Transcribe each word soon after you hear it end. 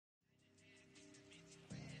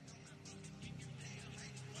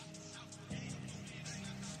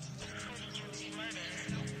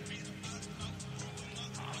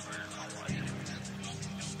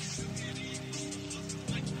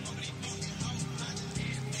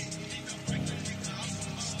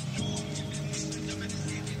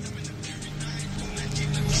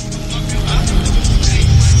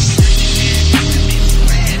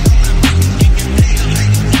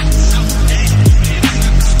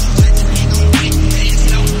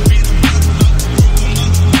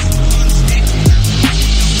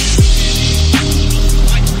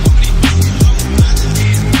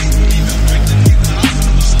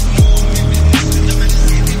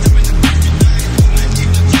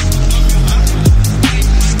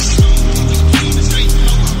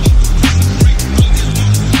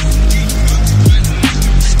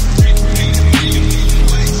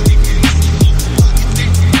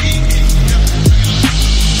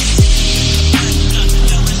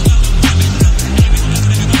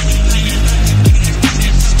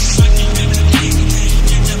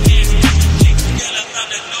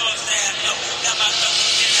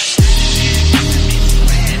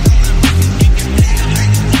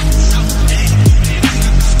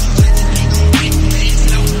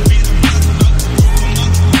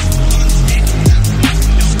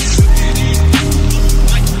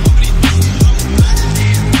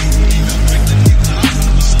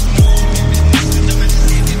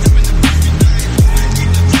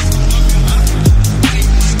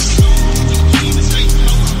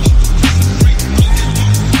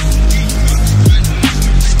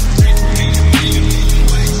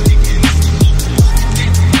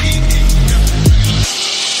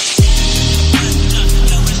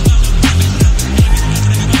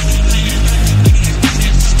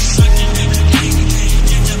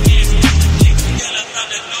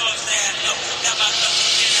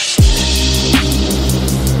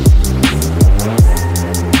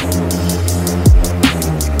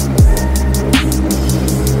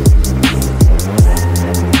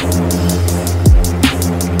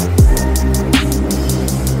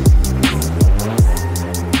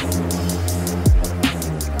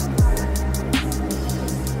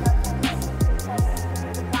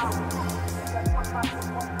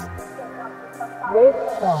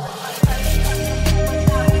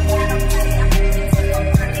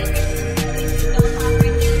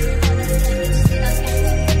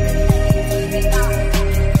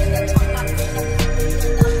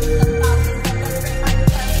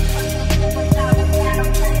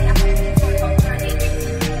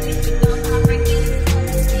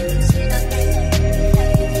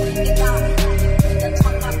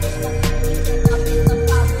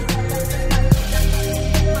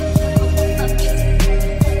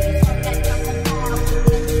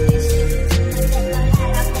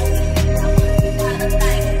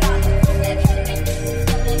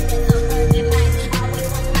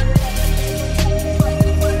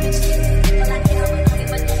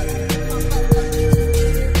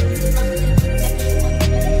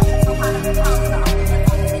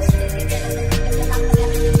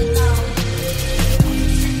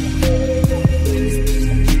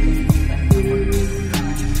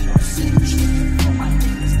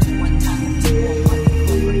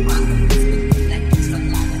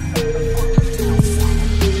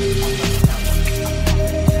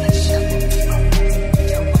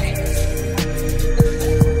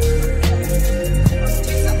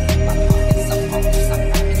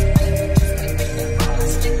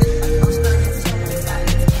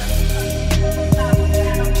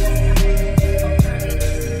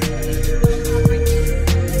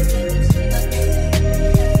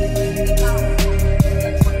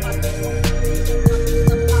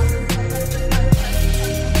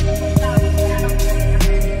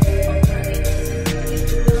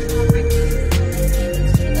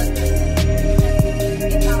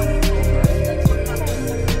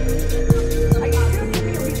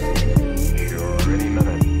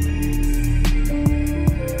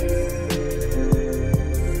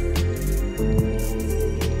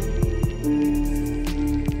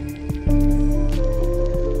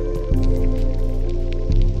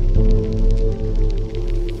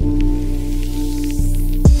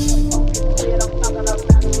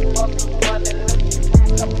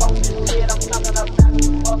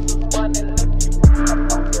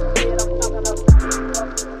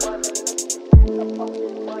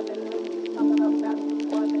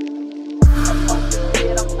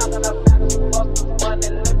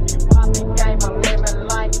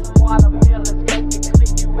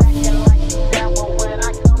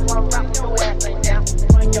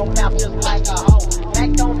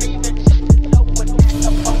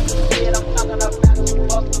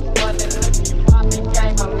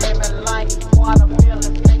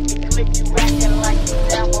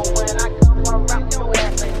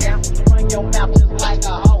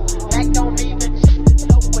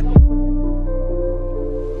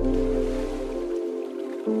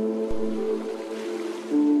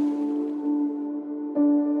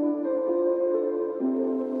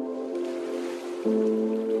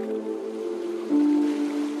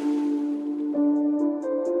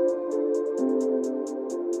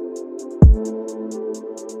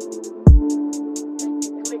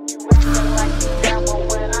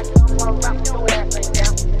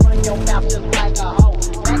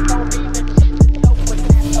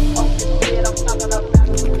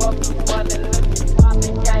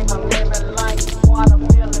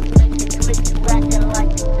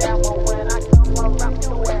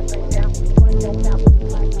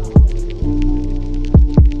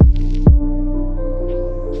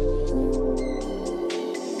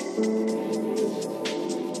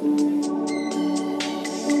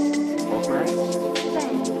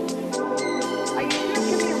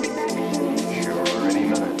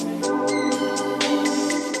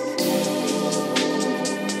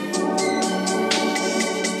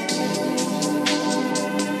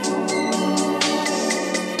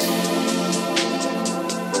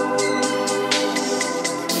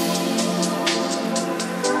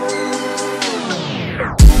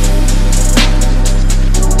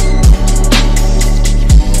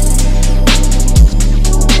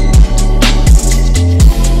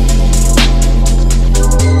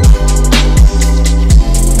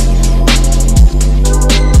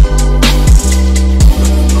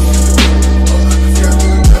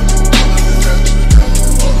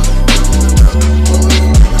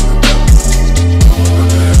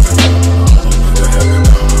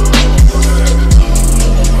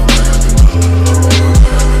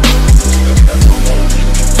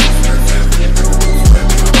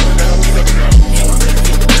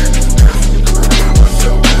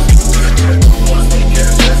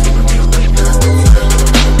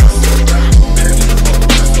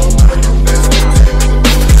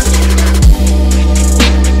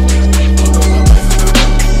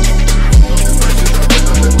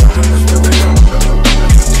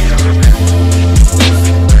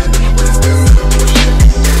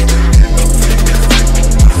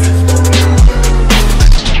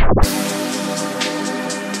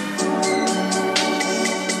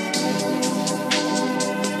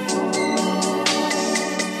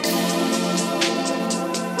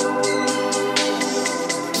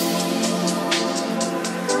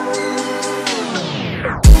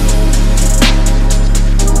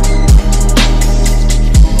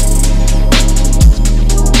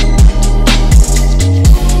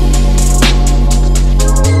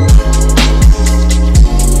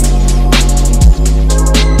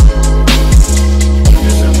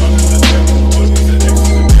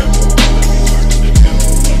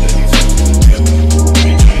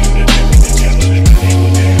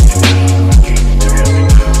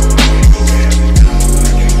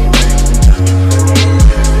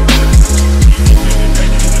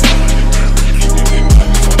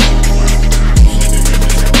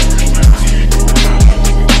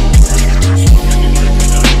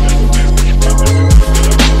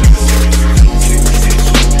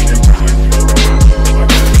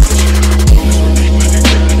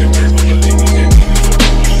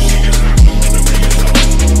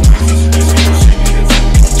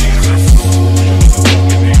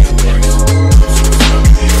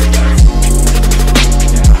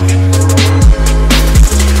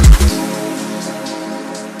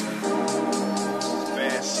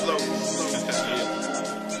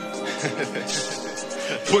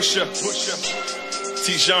Pusha,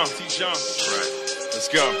 T-Jean. Right. Let's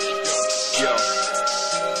go. Yo.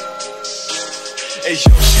 Hey yo,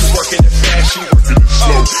 she working it fast, she working it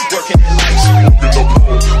slow, working it like she working the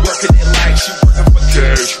pole, working it like she working for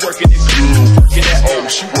cash, working it good, working it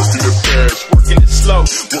she working it fast, working it slow,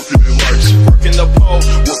 working it like she working the pole,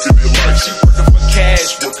 working it like she working for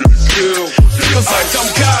cash, working it good. Feels like I'm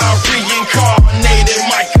God reincarnated,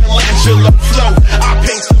 Michelangelo flow. I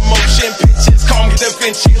paint the motion pictures, call me Da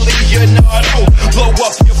Vinci Leonardo. Blow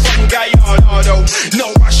up your fucking Gallardo.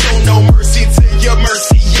 No, I show no mercy to your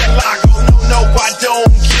mercy, no, I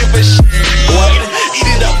don't give a shit. Eat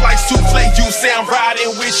it up like souffle, you sound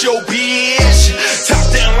riding with your bitch. Top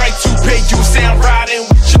down like toupee, you sound riding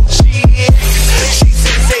with your chick. She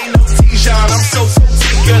says ain't no T-Jean, I'm so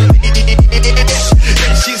ticklish.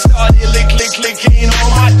 Then she started licking on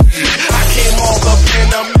my dick. I came all up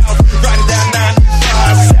in her mouth, riding down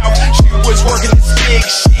 95 South. She was working this big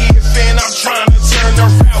shit, and I'm trying to turn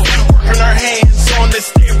her out. Working her hands on the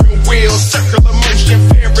steering wheel, circular motion,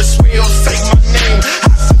 Ferris wheel. Say my name,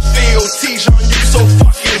 how's it feel? T-Jean, you so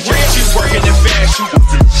fucking real. She working it fast, she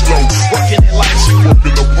working it slow, working it like she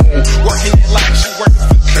working the pole, working it like she working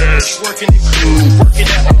for cash, working it good, working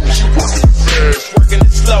it she working it fast, working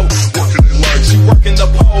it slow, working it like she working the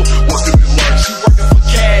pole, working it like she working for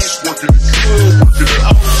cash, working it good, working it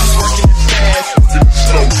she's working it fast, working it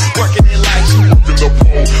slow, working it like she working the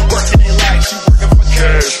pole, working it like she working for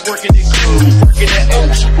cash, working it good, working it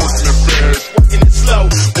she working it fast, working it slow,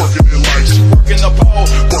 working it like she working the pole,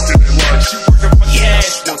 working it like she working for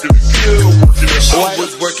cash, working it good, working it she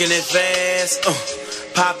was working it fast,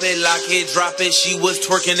 pop it, lock it, drop it, she was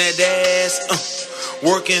twerking that ass,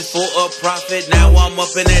 working for a profit, now I'm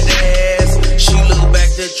up in that ass. She look back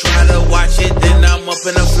to try to watch it, then I'm up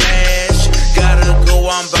in a flash. Gotta go,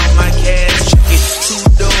 I'm about my cash. Chicken,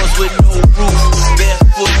 2 doors with no roof,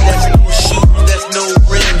 barefoot, that's no shoes, that's no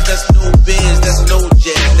rims, that's no Benz, that's no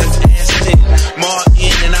jet, that's Aston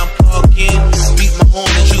Martin, and I'm parking. Beat my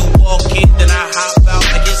horn as you walk in, then I hop out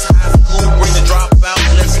like it's high school. Bring the drop out,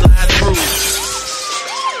 let's slide through.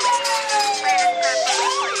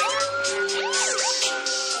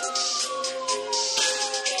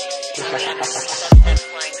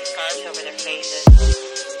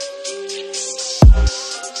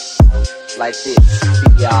 Like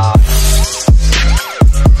this, y'all.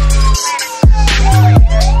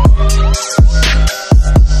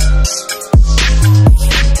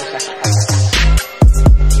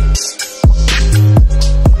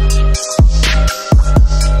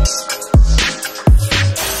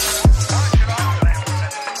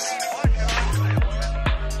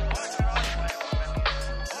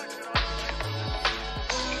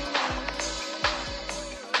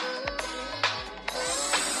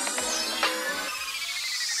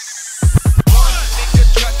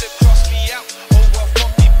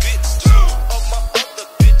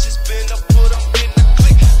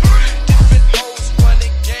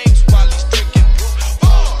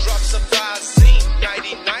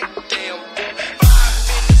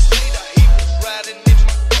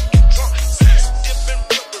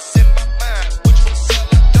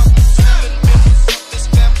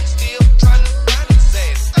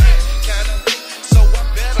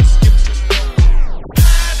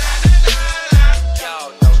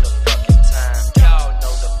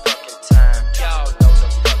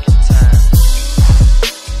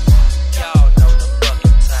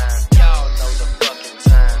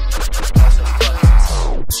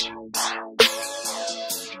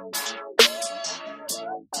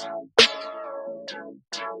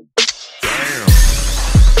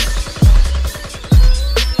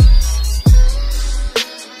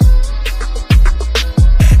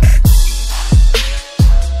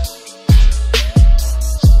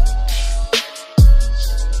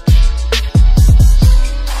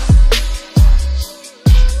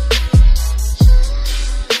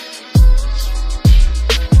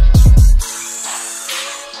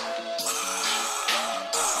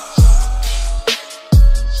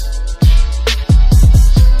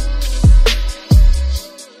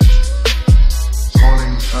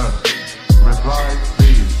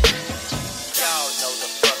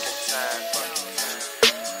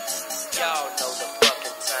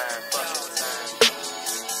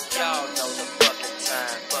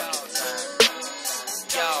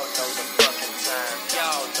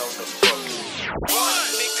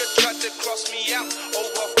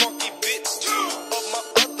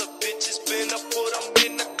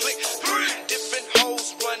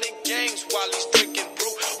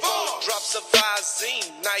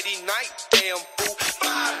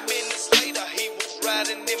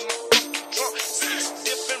 Riding in my trunk, 6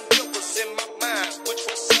 different rivers in my mind, which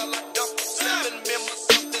was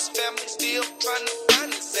still trying to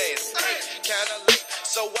find his ass. Ain't kinda late,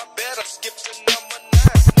 so I better skip to number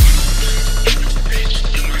 9.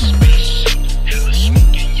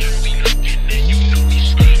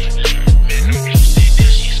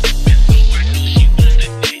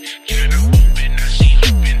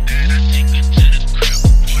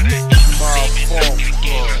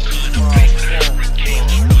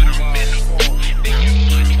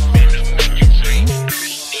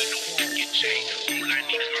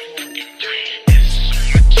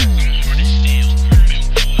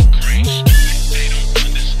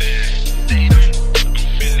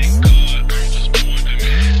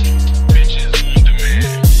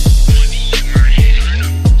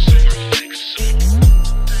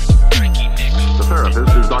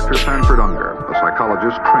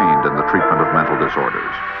 Trained in the treatment of mental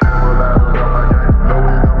disorders.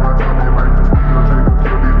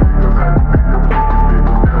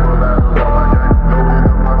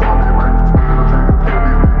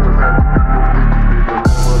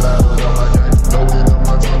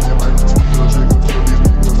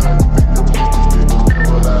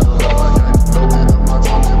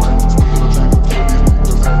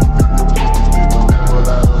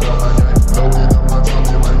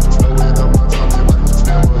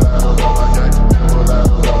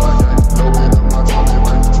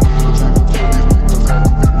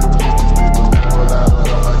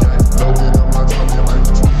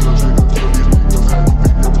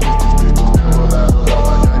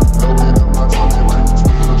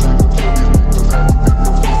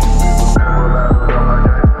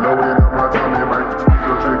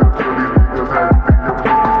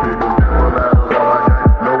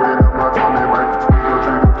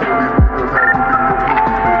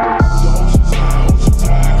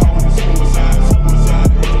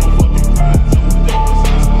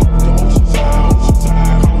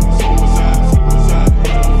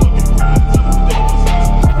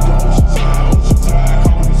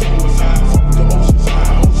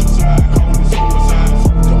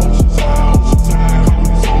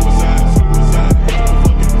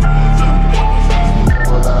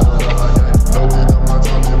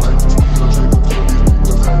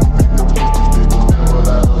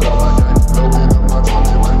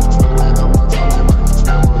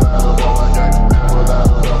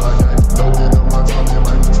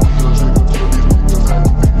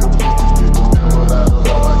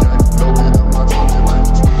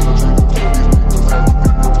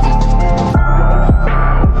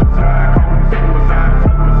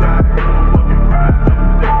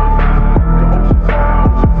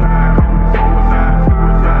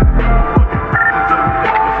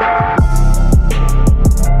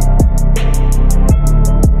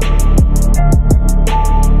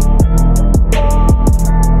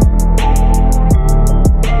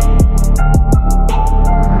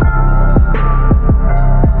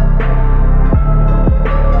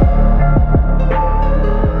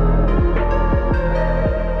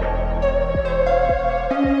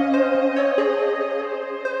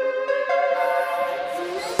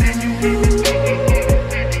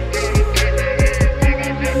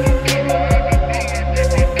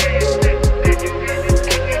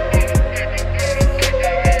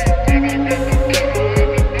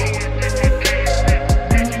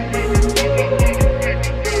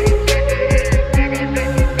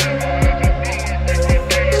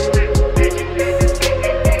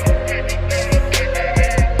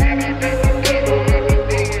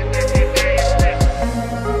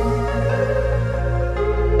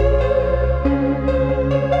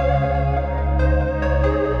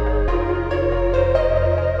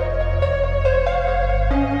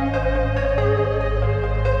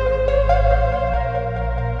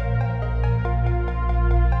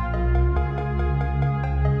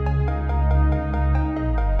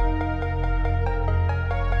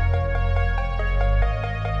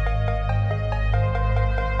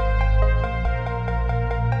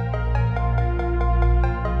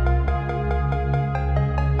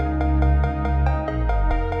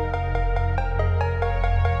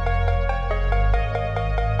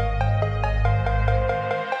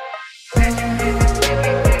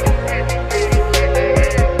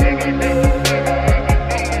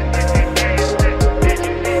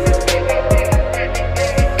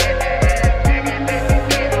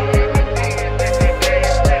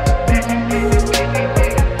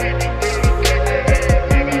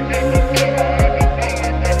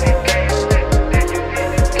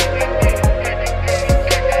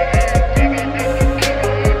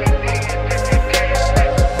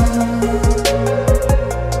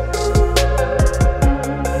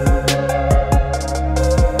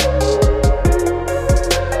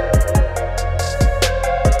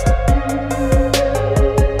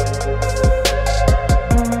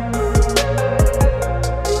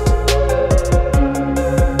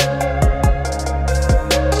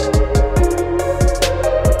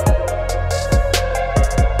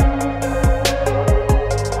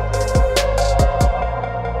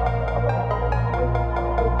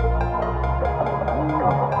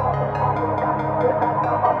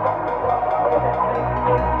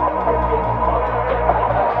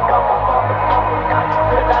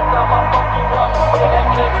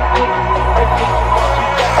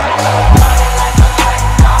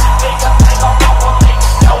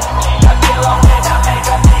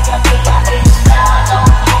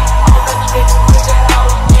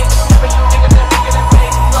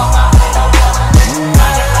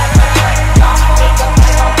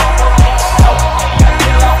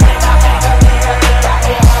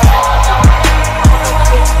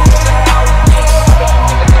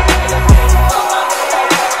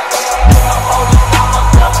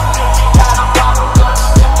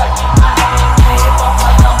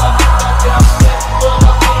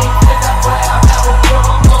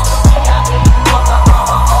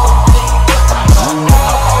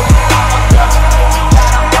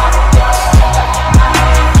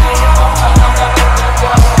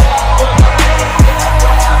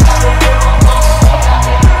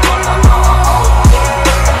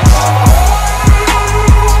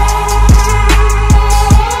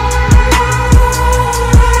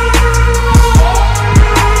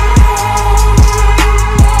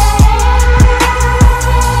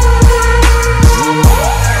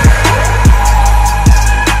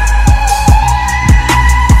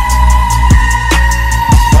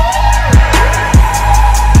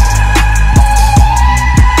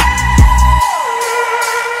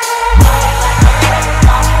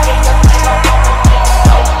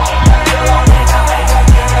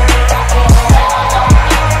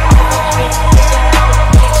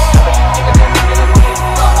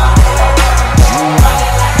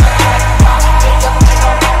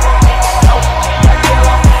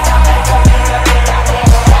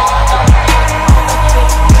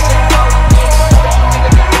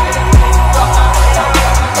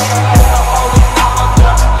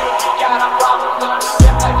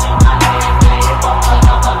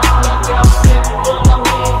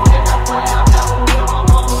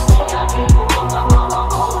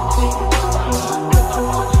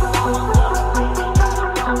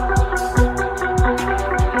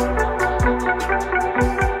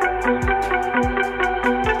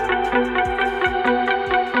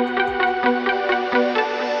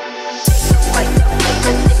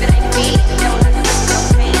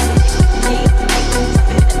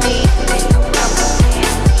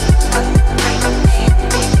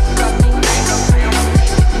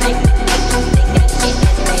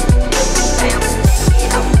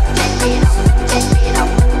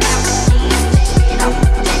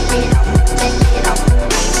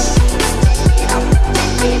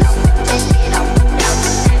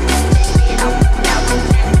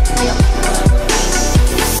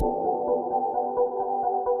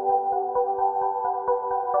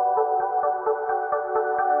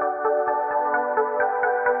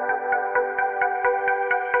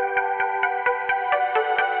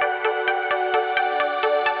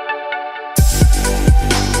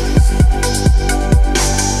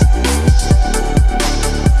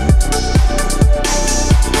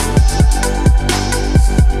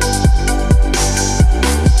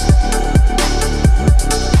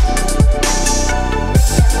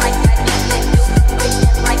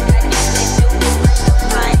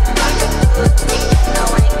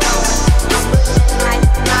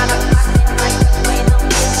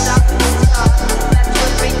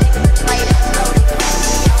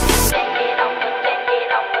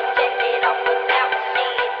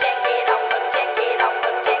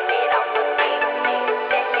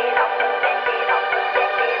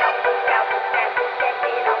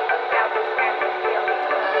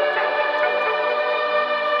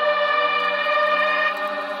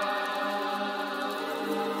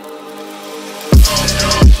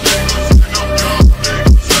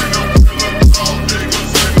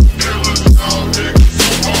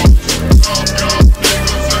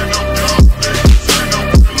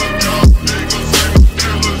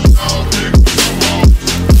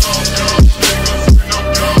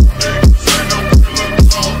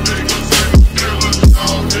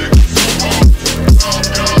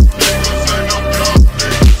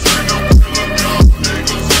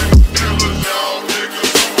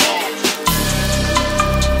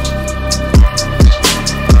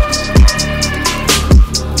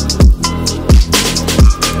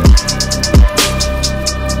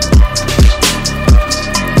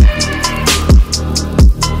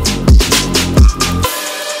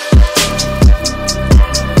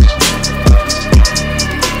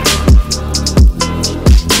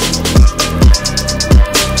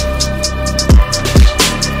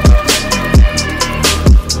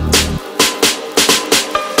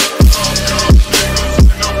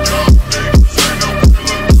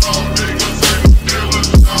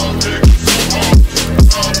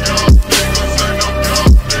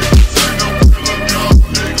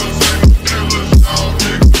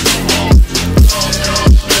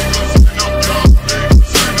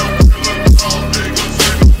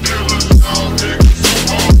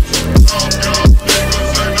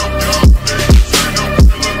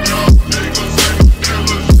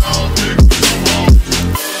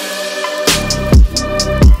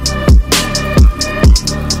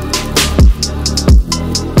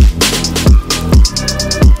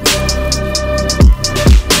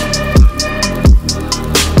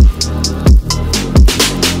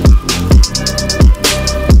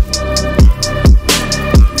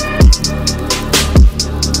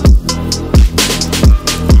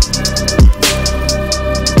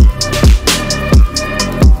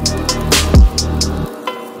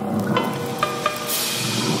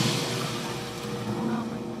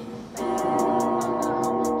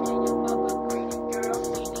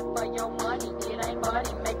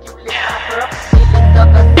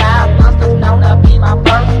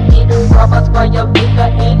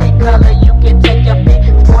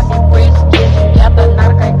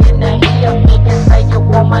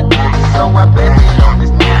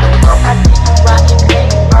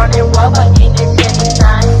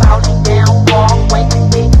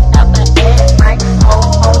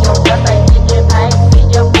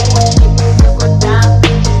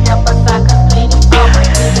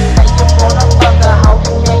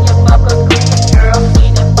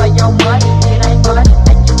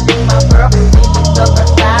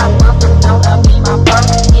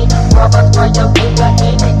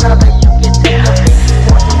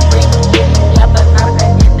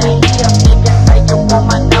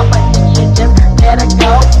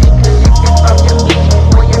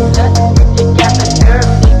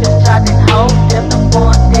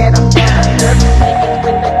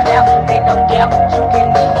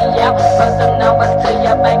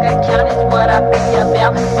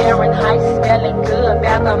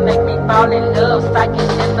 about to make me fall in love.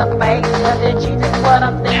 Psychic in the face, tell the truth is what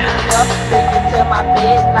I'm thinking of. Bring it to my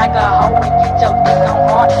bed like a hoe and get your dick on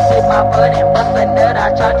hard. Hit my butt and bust a nut,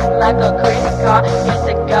 I charge you like a credit card. Get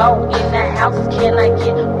to go in the house, can I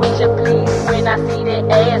get with you please? When I see that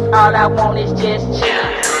ass, all I want is just chill.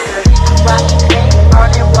 Rockin' things,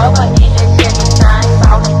 burning rubber in the Chevy sign,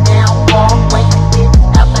 falling down, walk, wait.